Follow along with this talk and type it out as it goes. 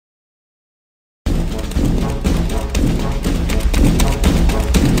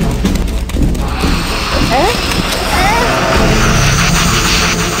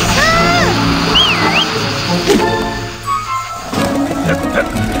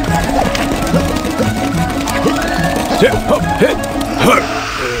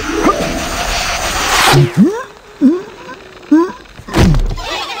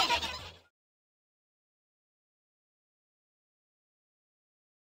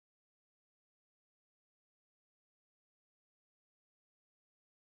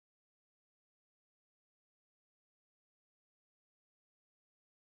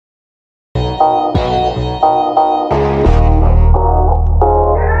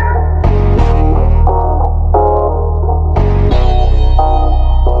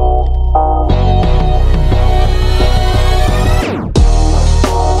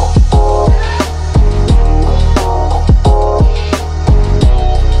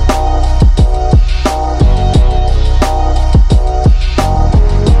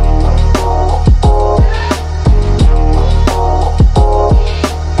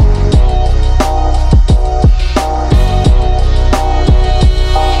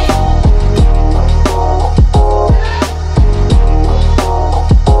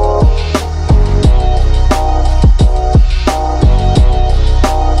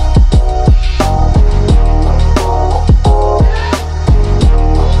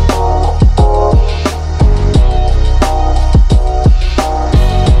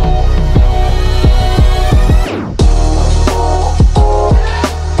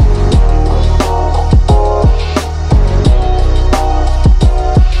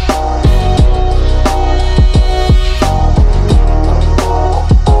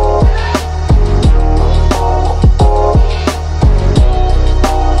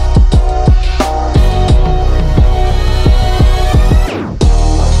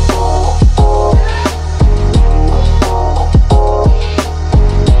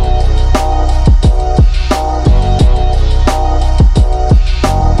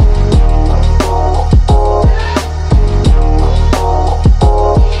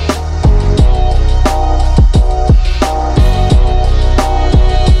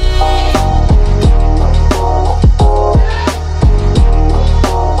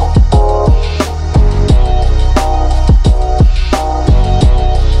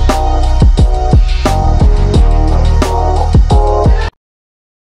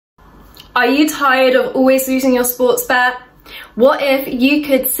Are you tired of always losing your sports bet? What if you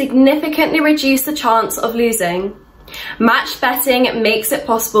could significantly reduce the chance of losing? Match betting makes it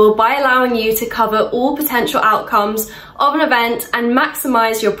possible by allowing you to cover all potential outcomes of an event and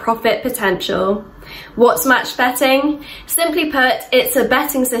maximize your profit potential. What's match betting? Simply put, it's a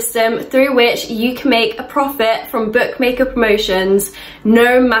betting system through which you can make a profit from bookmaker promotions,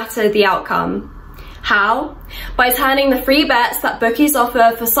 no matter the outcome. How? By turning the free bets that bookies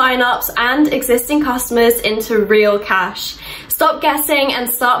offer for sign-ups and existing customers into real cash. Stop guessing and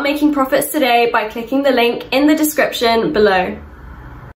start making profits today by clicking the link in the description below.